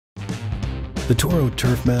The Toro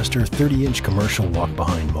TurfMaster 30-inch commercial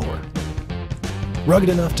walk-behind mower. Rugged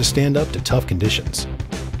enough to stand up to tough conditions,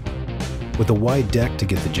 with a wide deck to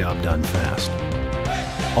get the job done fast,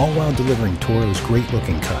 all while delivering Toro's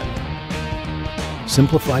great-looking cut.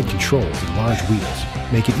 Simplified controls and large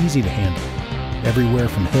wheels make it easy to handle, everywhere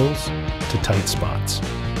from hills to tight spots.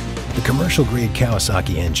 The commercial-grade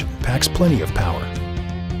Kawasaki engine packs plenty of power,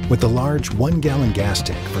 with a large 1-gallon gas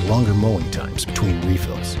tank for longer mowing times between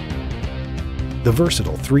refills. The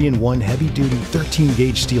versatile 3-in-1 heavy-duty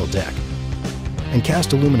 13-gauge steel deck and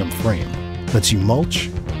cast aluminum frame lets you mulch,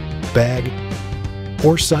 bag,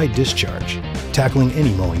 or side discharge, tackling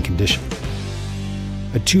any mowing condition.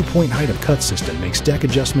 A 2-point height of cut system makes deck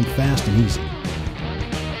adjustment fast and easy.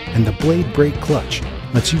 And the blade brake clutch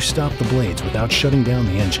lets you stop the blades without shutting down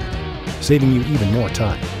the engine, saving you even more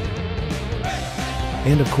time.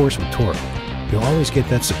 And of course with Toro, you'll always get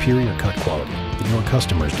that superior cut quality that your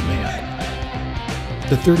customers demand.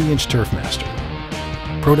 The 30-inch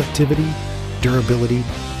TurfMaster. Productivity, durability,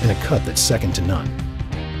 and a cut that's second to none.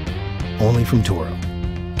 Only from Toro.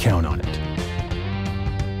 Count on it.